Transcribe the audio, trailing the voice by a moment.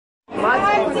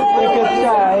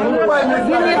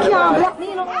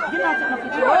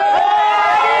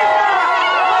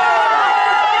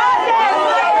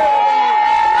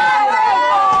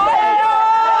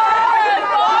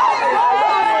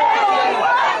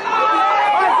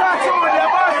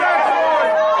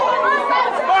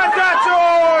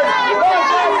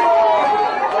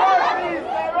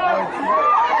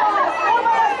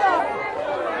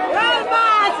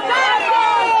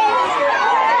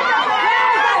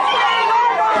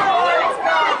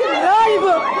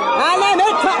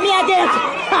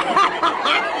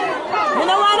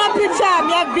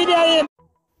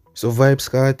So Vybz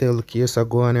Kartel case are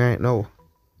going right now.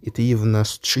 It even a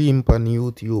stream on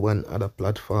YouTube and other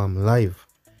platform live.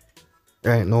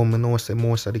 Right now, I know say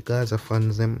most of the Gaza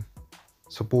fans them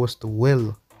supposed to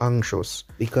well anxious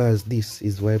because this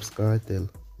is Vybz Kartel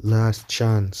last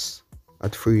chance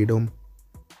at freedom.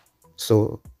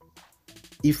 So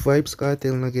if Vybz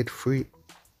Kartel not get free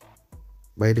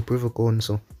by the Privy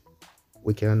Council,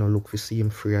 we cannot look for see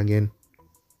him free again.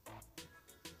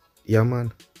 Yeah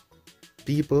man.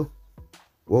 People,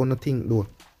 what you think though?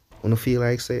 You feel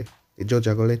like say the judge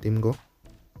are gonna let him go?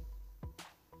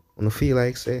 You feel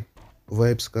like say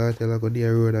Vybz Kartel are go the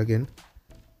road again?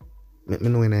 Let me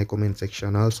know in the comment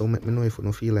section. Also let me know if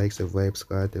you feel like say Vybz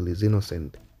Kartel is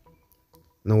innocent.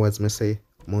 Now as me say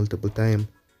multiple times,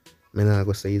 me not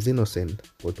go say he's innocent,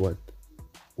 but what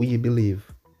we believe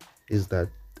is that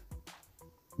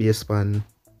based on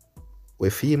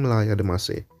what film lawyer them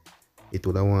say, it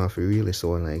would have want to really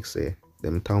sound like say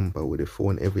them tamper with the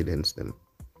phone evidence them.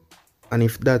 And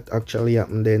if that actually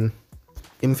happen, then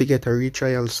him forget a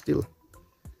retrial still.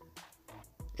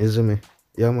 You see me?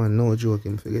 Yeah man, no joke,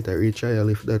 him forget a retrial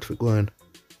if that for go on.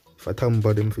 If I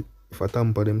tamper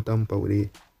them tamper with the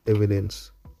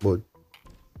evidence. But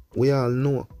we all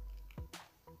know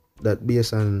that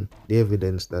based on the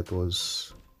evidence that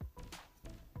was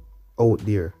out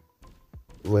there,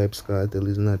 Vybz Kartel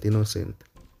is not innocent.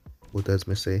 But as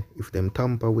me say, if them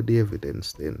tamper with the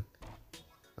evidence, then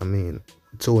I mean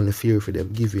it's only fair for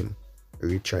them give him a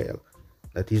retrial.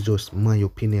 That is just my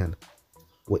opinion.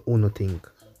 What you think?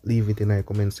 Leave it in the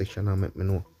comment section and let me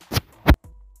know.